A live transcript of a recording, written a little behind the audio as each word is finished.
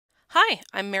Hi,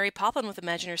 I'm Mary Poplin with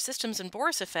Imagineer Systems and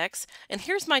Boris Effects, and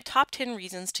here's my top 10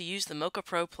 reasons to use the Mocha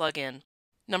Pro plugin.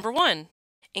 Number 1.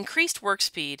 Increased work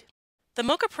speed. The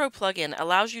Mocha Pro plugin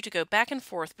allows you to go back and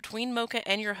forth between Mocha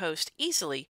and your host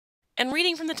easily, and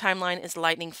reading from the timeline is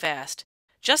lightning fast.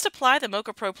 Just apply the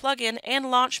Mocha Pro plugin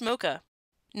and launch Mocha.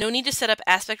 No need to set up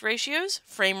aspect ratios,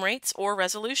 frame rates, or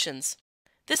resolutions.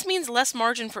 This means less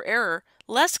margin for error,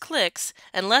 less clicks,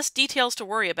 and less details to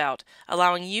worry about,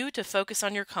 allowing you to focus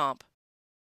on your comp.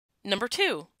 Number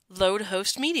 2. Load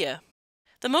host media.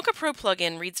 The Mocha Pro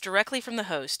plugin reads directly from the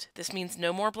host. This means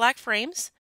no more black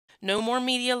frames, no more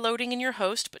media loading in your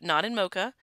host but not in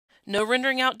Mocha, no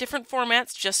rendering out different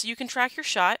formats just so you can track your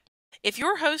shot. If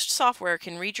your host software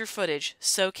can read your footage,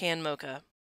 so can Mocha.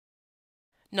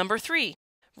 Number 3.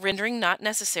 Rendering not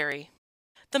necessary.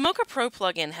 The Mocha Pro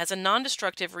plugin has a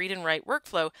non-destructive read and write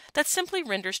workflow that simply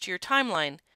renders to your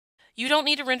timeline. You don't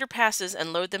need to render passes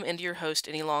and load them into your host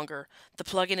any longer. The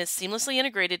plugin is seamlessly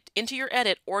integrated into your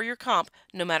edit or your comp,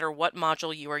 no matter what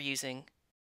module you are using.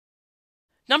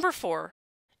 Number 4.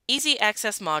 Easy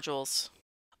access modules.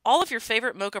 All of your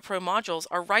favorite Mocha Pro modules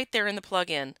are right there in the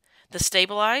plugin. The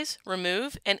stabilize,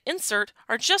 remove, and insert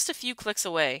are just a few clicks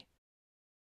away.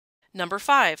 Number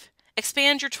 5.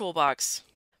 Expand your toolbox.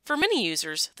 For many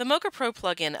users, the Mocha Pro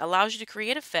plugin allows you to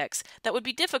create effects that would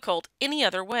be difficult any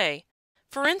other way.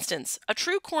 For instance, a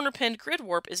true corner-pinned grid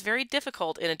warp is very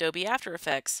difficult in Adobe After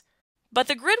Effects, but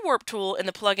the grid warp tool in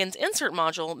the plugin's insert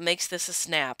module makes this a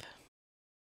snap.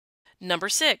 Number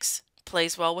 6.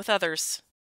 Plays well with others.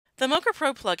 The Mocha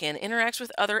Pro plugin interacts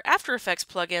with other After Effects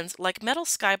plugins like Metal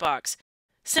Skybox.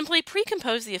 Simply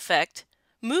pre-compose the effect,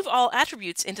 move all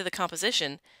attributes into the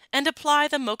composition, and apply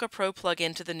the Mocha Pro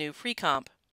plugin to the new pre-comp.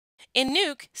 In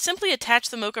Nuke, simply attach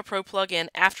the Mocha Pro plugin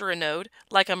after a node,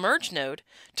 like a merge node,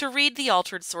 to read the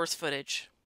altered source footage.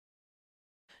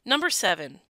 Number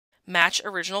 7. Match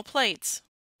original plates.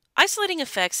 Isolating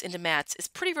effects into mats is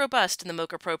pretty robust in the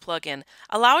Mocha Pro plugin,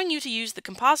 allowing you to use the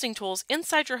compositing tools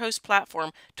inside your host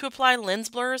platform to apply lens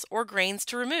blurs or grains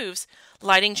to removes,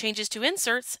 lighting changes to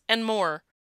inserts, and more.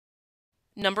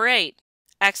 Number 8.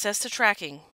 Access to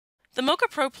tracking. The Mocha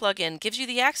Pro plugin gives you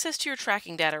the access to your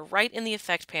tracking data right in the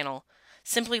effect panel.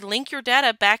 Simply link your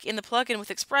data back in the plugin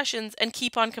with expressions and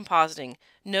keep on compositing.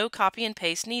 No copy and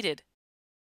paste needed.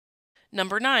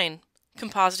 Number 9.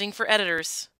 Compositing for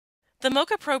editors. The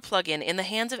Mocha Pro plugin in the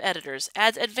hands of editors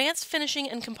adds advanced finishing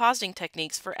and compositing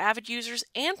techniques for Avid users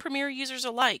and Premiere users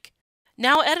alike.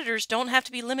 Now editors don't have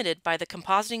to be limited by the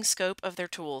compositing scope of their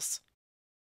tools.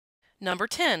 Number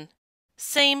 10.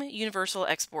 Same universal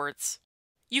exports.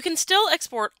 You can still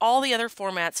export all the other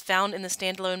formats found in the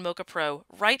standalone Mocha Pro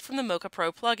right from the Mocha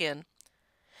Pro plugin.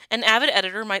 An Avid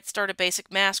editor might start a basic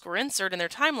mask or insert in their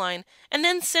timeline and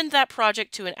then send that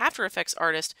project to an After Effects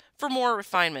artist for more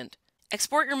refinement.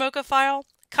 Export your Mocha file,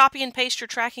 copy and paste your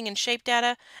tracking and shape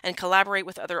data, and collaborate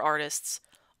with other artists.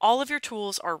 All of your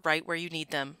tools are right where you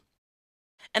need them.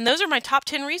 And those are my top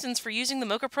 10 reasons for using the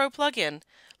Mocha Pro plugin.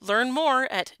 Learn more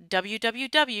at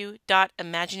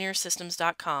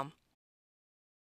www.imagineersystems.com.